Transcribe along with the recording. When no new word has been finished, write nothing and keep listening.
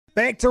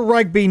Back to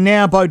rugby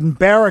now. Beauden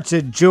Barrett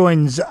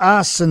joins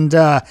us, and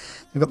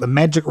we've got the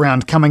Magic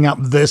Round coming up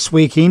this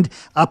weekend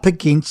up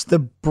against the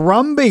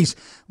Brumbies.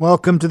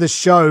 Welcome to the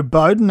show,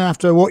 Beauden.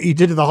 After what you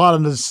did to the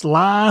Highlanders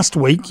last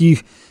week, you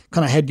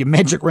kind of had your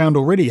Magic Round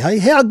already, hey?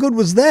 How good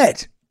was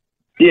that?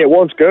 Yeah, it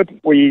was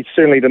good. We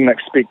certainly didn't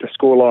expect a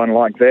scoreline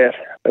like that.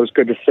 It was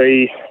good to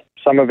see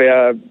some of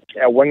our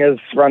wingers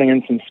running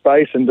in some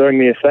space and doing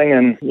their thing.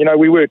 And, you know,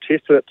 we were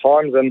tested at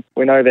times, and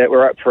we know that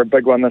we're up for a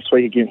big one this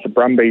week against the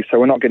Brumbies, so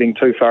we're not getting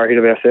too far ahead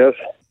of ourselves.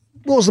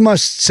 What was the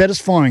most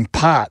satisfying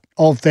part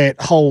of that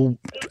whole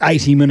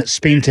 80 minutes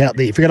spent out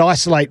there? If you could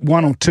isolate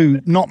one or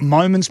two, not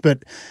moments,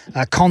 but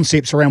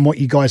concepts around what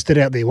you guys did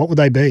out there, what would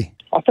they be?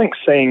 I think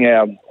seeing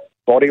our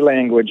body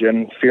language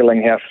and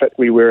feeling how fit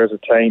we were as a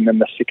team in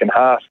the second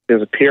half. There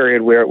was a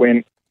period where it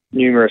went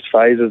numerous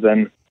phases,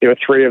 and there were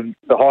three of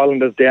the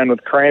Highlanders down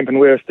with cramp, and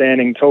we were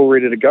standing tall,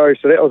 ready to go.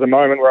 So that was a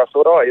moment where I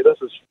thought, oh, yeah,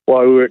 this is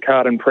why we work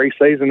hard in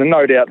pre-season, and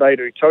no doubt they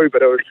do too,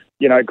 but it was,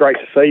 you know, great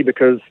to see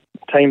because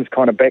teams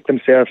kind of back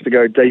themselves to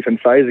go deep in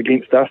phase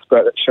against us,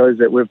 but it shows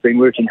that we've been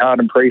working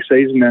hard in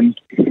pre-season and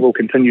we'll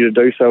continue to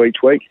do so each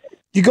week.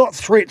 You got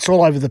threats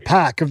all over the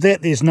park. Of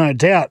that, there's no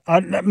doubt.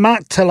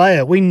 Mark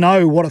Talea, we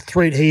know what a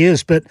threat he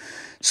is, but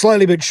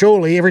slowly but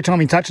surely, every time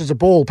he touches a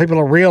ball, people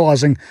are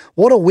realising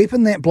what a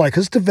weapon that bloke.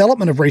 His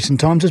development of recent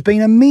times has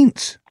been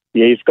immense.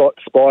 Yeah, he's got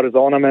spiders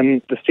on him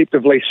and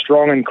deceptively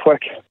strong and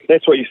quick.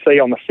 That's what you see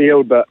on the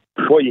field, but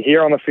what you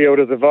hear on the field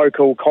is a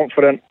vocal,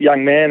 confident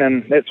young man,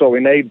 and that's what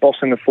we need,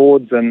 bossing the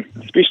forwards, and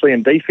especially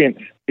in defence.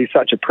 He's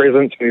such a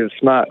presence, and he's a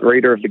smart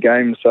reader of the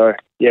game. So,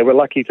 yeah, we're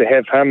lucky to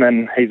have him,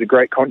 and he's a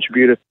great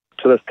contributor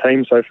to this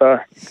team so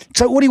far.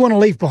 So what do you want to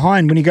leave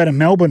behind when you go to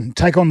Melbourne,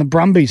 take on the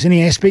Brumbies?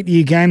 Any aspect of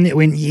your game that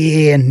went,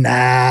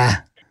 nah?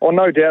 Well,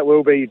 no doubt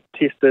we'll be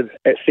tested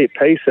at set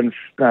piece, and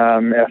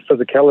our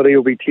physicality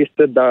will be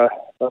tested.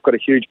 I've got a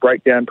huge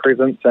breakdown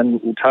presence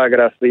and will target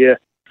us there,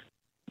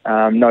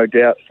 no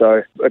doubt.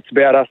 So it's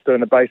about us doing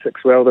the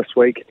basics well this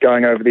week,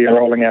 going over there,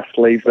 rolling our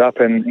sleeves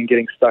up and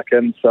getting stuck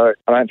in. So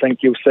I don't think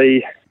you'll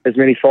see as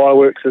many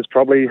fireworks as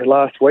probably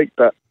last week,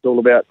 but it's all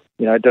about,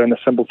 you know, doing the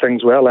simple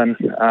things well and,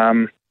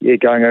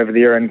 going over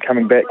there and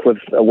coming back with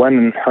a win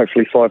and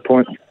hopefully 5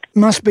 points.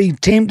 Must be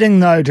tempting,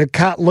 though, to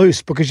cut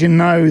loose because you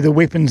know the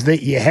weapons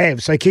that you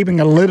have. So keeping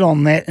a lid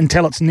on that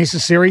until it's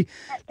necessary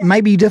may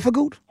be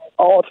difficult?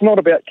 Oh, it's not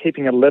about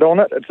keeping a lid on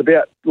it. It's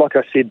about, like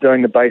I said,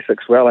 doing the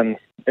basics well and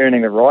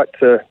earning the right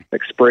to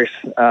express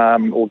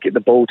or get the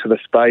ball to the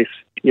space,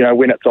 you know,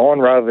 when it's on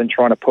rather than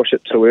trying to push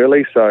it too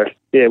early. So,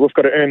 yeah, we've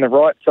got to earn the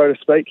right, so to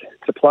speak,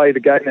 to play the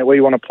game that we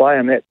want to play,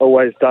 and that's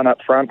always done up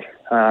front.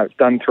 It's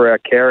done through our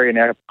carry and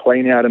our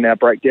clean-out and our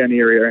breakdown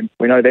area, and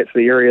we know that's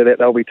the area that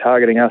they'll be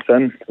targeting us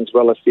in, as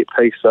well as set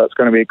piece, so it's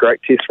going to be a great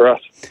test for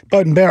us.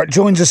 Beauden Barrett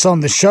joins us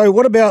on the show.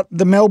 What about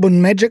the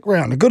Melbourne Magic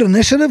Round? A good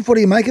initiative? What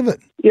do you make of it?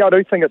 Yeah, I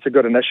do think it's a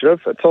good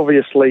initiative. It's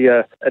obviously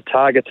a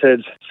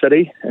targeted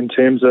city in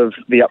terms of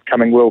the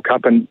upcoming World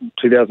Cup in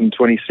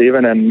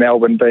 2027, and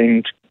Melbourne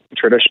being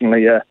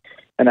traditionally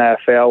an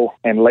AFL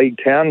and league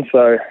town.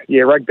 So,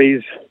 yeah,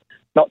 rugby's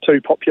not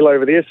too popular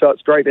over there, so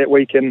it's great that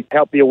we can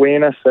help the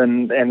awareness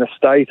and the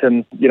state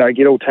and, you know,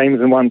 get all teams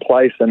in one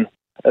place, and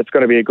it's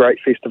going to be a great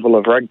festival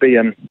of rugby,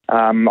 and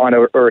I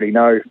already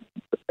know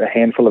a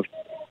handful of,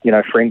 you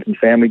know, friends and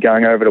family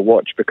going over to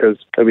watch because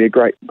it'll be a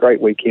great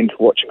weekend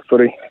for watching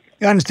footy.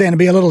 I understand it'll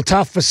be a little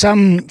tough for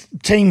some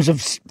teams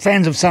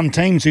fans of some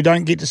teams who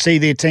don't get to see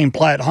their team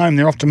play at home.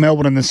 They're off to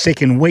Melbourne in the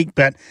second week,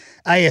 but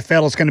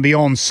AFL is going to be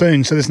on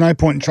soon, so there's no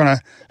point in trying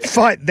to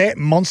fight that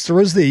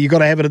monster, is there? You've got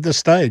to have it at this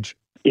stage.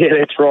 Yeah,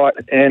 that's right,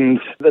 and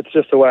that's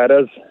just the way it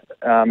is.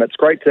 It's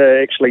great to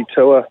actually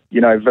tour,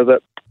 you know,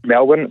 visit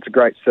Melbourne. It's a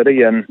great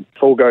city, and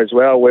if all goes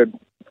well, I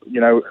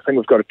think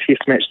we've got a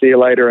test match there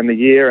later in the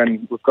year,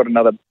 and we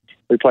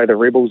play the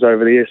Rebels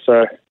over there,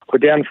 so we're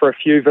down for a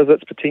few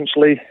visits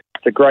potentially.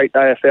 It's a great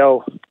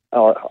AFL.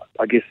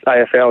 I guess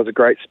AFL is a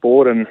great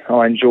sport, and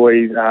I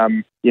enjoy,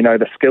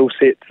 the skill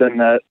sets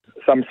and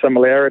some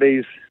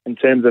similarities in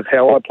terms of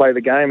how I play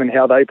the game and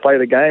how they play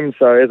the game.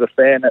 So as a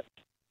fan, it's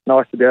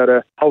nice to be able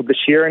to hold the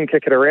share and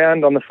kick it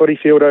around on the footy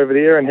field over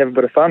there and have a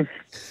bit of fun.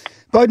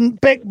 Beauden,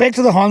 back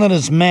to the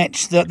Highlanders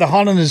match. The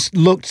Highlanders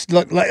looked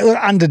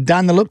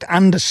underdone. They looked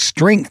under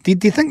strength. Do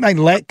you think they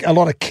lack a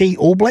lot of key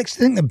All Blacks?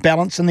 Do you think the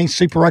balance in these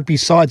Super Rugby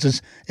sides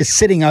is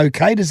sitting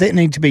okay? Does that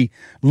need to be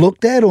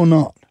looked at or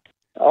not?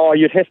 Oh,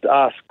 you'd have to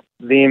ask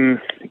them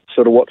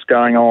sort of what's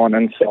going on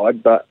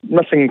inside, but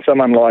missing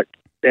someone like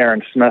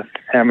Aaron Smith,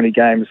 how many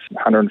games,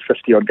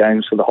 150-odd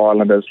games for the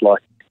Highlanders,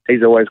 like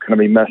he's always going to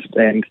be missed,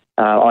 and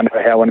I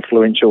know how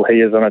influential he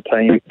is on a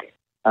team.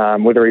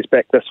 Whether he's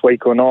back this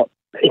week or not,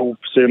 he'll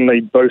certainly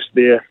boost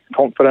their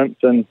confidence,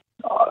 and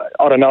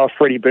I don't know if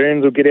Freddie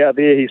Burns will get out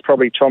there. He's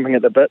probably chomping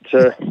at the bit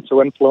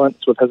to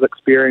influence with his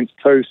experience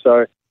too,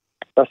 so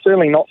they're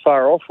certainly not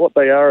far off. What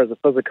they are is a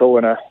physical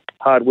and a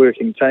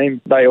hard-working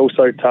team. They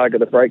also target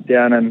the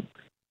breakdown and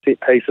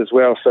set piece as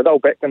well, so they'll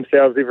back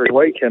themselves every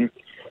week, and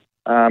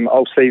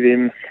I'll see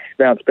them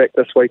bounce back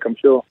this week, I'm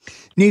sure.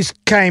 News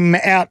came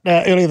out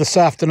earlier this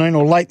afternoon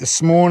or late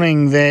this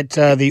morning that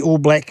the All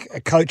Black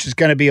coach is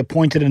going to be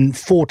appointed in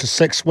 4 to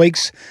 6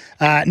 weeks.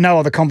 No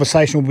other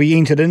conversation will be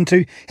entered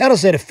into. How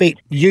does that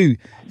affect you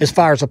as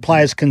far as a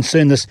player's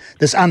concerned,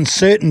 this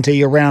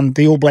uncertainty around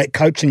the All Black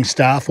coaching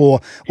staff,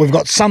 or we've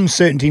got some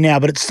certainty now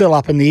but it's still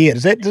up in the air?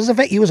 Does it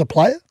affect you as a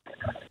player?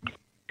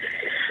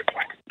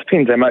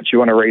 Depends how much you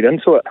want to read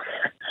into it.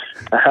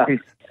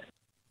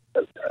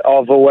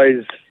 I've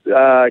always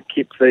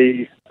kept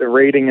the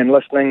reading and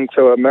listening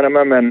to a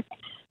minimum and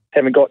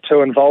haven't got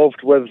too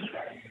involved with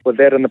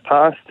that in the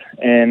past.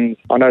 And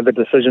I know the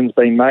decision's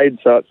been made,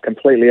 so it's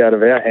completely out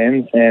of our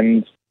hands.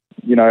 And,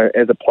 you know,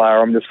 as a player,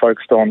 I'm just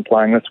focused on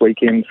playing this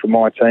weekend for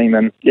my team.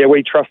 And, yeah,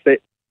 we trust that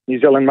New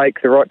Zealand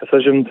make the right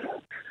decisions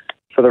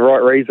for the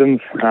right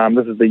reasons.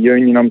 This is the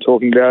union I'm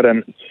talking about,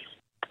 and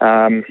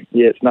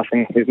it's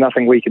nothing. There's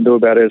nothing we can do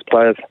about it as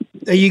players.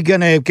 Are you going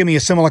to give me a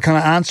similar kind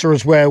of answer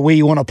as where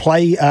you want to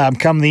play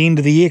come the end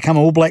of the year, come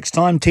All Blacks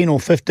time, 10 or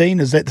 15?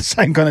 Is that the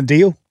same kind of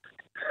deal?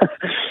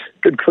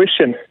 Good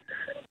question.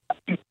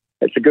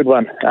 It's a good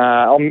one.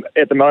 I'm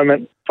at the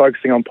moment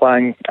focusing on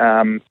playing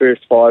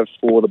first five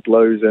for the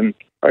Blues, and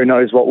who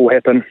knows what will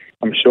happen.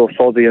 I'm sure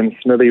Fozzie and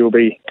Smithy will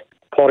be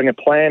plotting a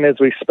plan as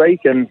we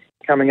speak and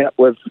coming up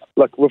with,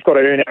 look, we've got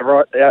to earn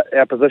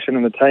our position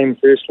in the team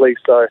firstly,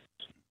 so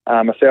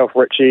myself,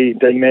 Richie,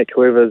 D-Mac,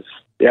 whoever's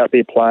out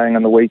there playing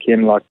on the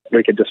weekend, like,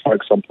 we could just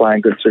focus on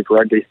playing good Super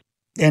Rugby.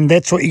 And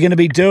that's what you're going to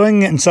be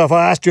doing. And so if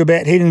I asked you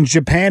about heading to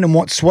Japan and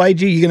what swayed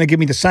you, you're going to give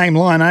me the same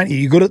line, aren't you?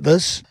 You're good at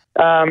this.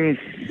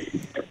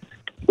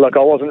 Look,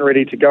 I wasn't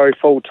ready to go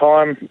full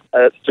time.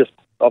 It's just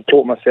I've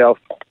bought myself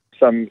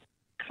some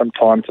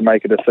time to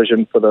make a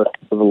decision for the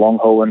long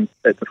haul, and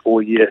at the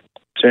 4-year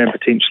term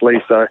potentially.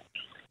 So,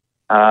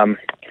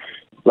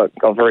 look,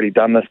 I've already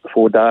done this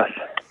before, Darth.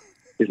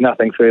 There's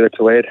nothing further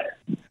to add.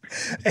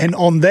 And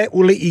on that,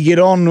 we'll let you get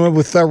on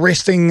with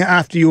resting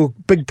after your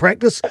big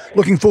practice.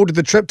 Looking forward to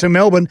the trip to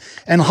Melbourne,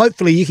 and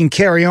hopefully you can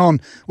carry on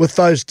with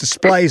those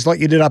displays like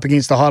you did up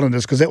against the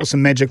Highlanders, because that was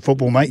some magic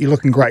football, mate. You're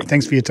looking great.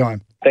 Thanks for your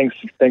time. Thanks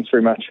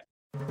very much.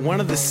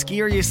 One of the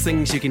scariest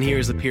things you can hear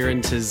as a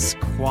parent is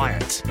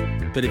quiet.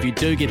 But if you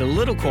do get a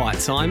little quiet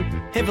time,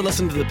 have a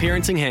listen to The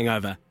Parenting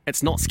Hangover.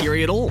 It's not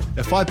scary at all.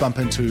 If I bump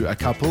into a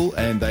couple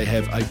and they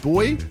have a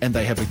boy and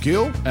they have a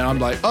girl, and I'm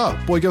like,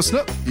 oh, boy, girl,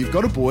 snip. You've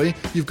got a boy,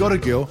 you've got a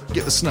girl,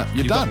 get the snip.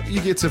 You're done.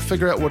 You get to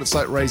figure out what it's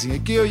like raising a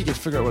girl, you get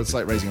to figure out what it's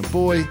like raising a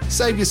boy,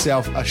 save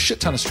yourself a shit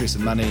ton of stress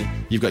and money.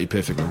 You've got your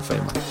perfect little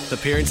family. The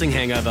Parenting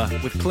Hangover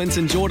with Clint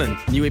and Jordan.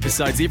 New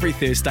episodes every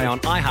Thursday on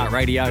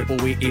iHeartRadio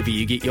or wherever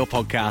you get your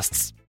podcasts.